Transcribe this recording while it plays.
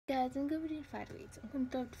guys, I'm going to do 5 weeks. I'm going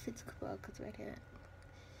to throw the physical ball because right here.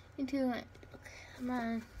 Into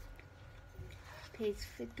my page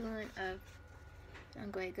 51 of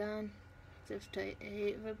Angry Gun. Just a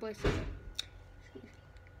voice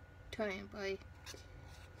Toy Boy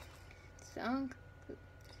song.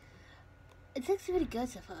 It's actually really good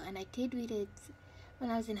so far, and I did read it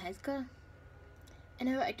when I was in high school. And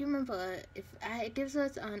I do remember if this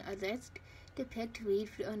was on a list to pick to read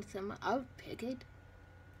on the summer, I would pick it.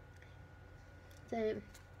 So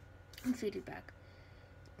let's read it back.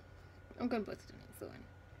 I'm gonna post it on it for one.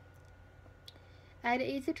 At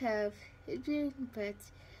the age of 12, Israeli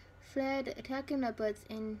birds fled, attacking the birds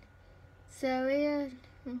in Syria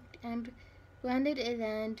and landed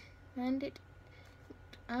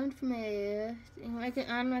unfamiliar,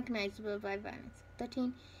 unrecognizable by violence. By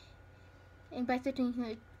 13,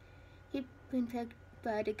 he'd been picked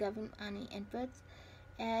by the government army, and birds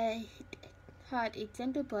had a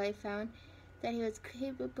gentle boy found that he was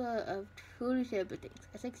capable of truly terrible things.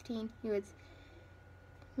 At 16, he was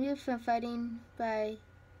moved from fighting by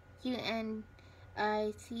UNICEF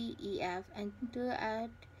and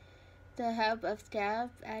throughout the help of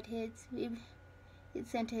staff at his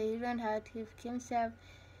center, he learned how to kill himself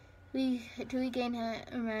to regain her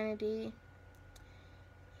humanity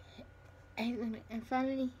and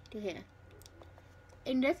finally to hear.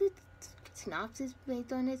 And that's a synopsis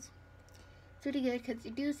based on this. It's really good because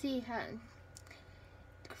you do see how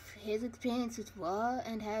his experience with war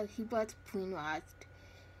and how he brought brainwashed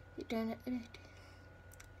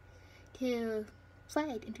to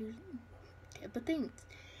fight into terrible things,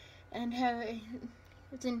 and how it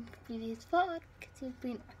wasn't completely his fault because he was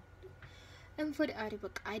brainwashed. And for the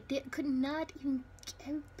audiobook, I could not even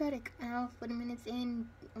get about an hour, 40 minutes in,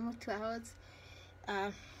 almost 2 hours,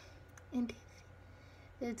 and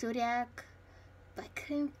the Zodiac, but I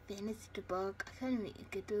couldn't finish the book. I couldn't even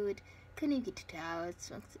get through it. Couldn't even get to 2 hours.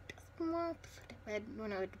 So I read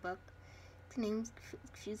when I read the book. The name's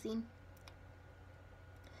confusing.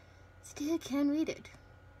 Still can't read it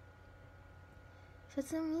for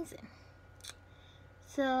some reason.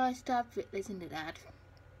 So I stopped listening to that.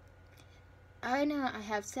 Right now I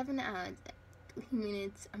have 7 hours, 20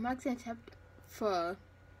 minutes. I'm actually on chapter 4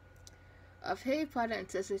 of Harry Potter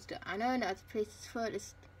and Sorcerer's Stone. I know another place for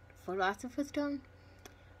this Philosopher's Stone.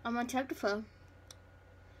 I'm on chapter 4.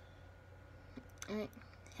 Alright,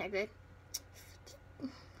 Hagrid.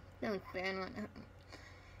 Don't ban one.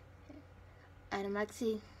 And I'm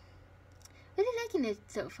actually really liking it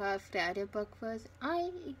so far for the audiobook first.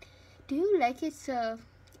 I do like it, so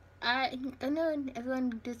I know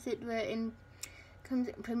everyone does it where it can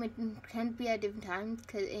be at different times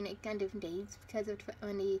because on different days because of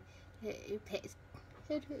only it pays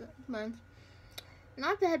months.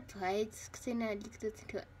 Not bad price because you can listen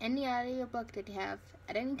to any audiobook that you have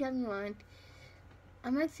at any time you want.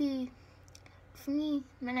 I'm actually, for me,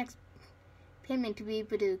 my next payment to be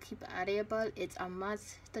able to keep an audiobook is on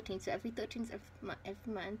March 13th, so every 13th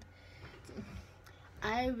every month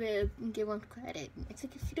I will give one credit. It's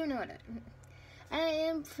like if you don't know that. I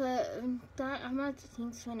am for I'm not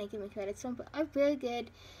things when I give my credit. Some I really good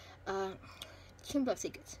Chamber of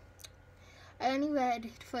Secrets. I only read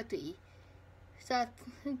for 3. So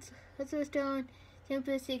Sorcerer's Stone,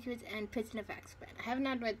 Chamber of Secrets, and Prison of Azkaban. I have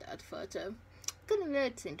not read the other 4, so I'm gonna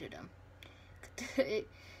listen to them. The 5th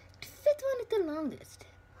one is the longest.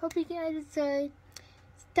 Hope you guys enjoy.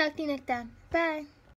 Talk to you next time. Bye.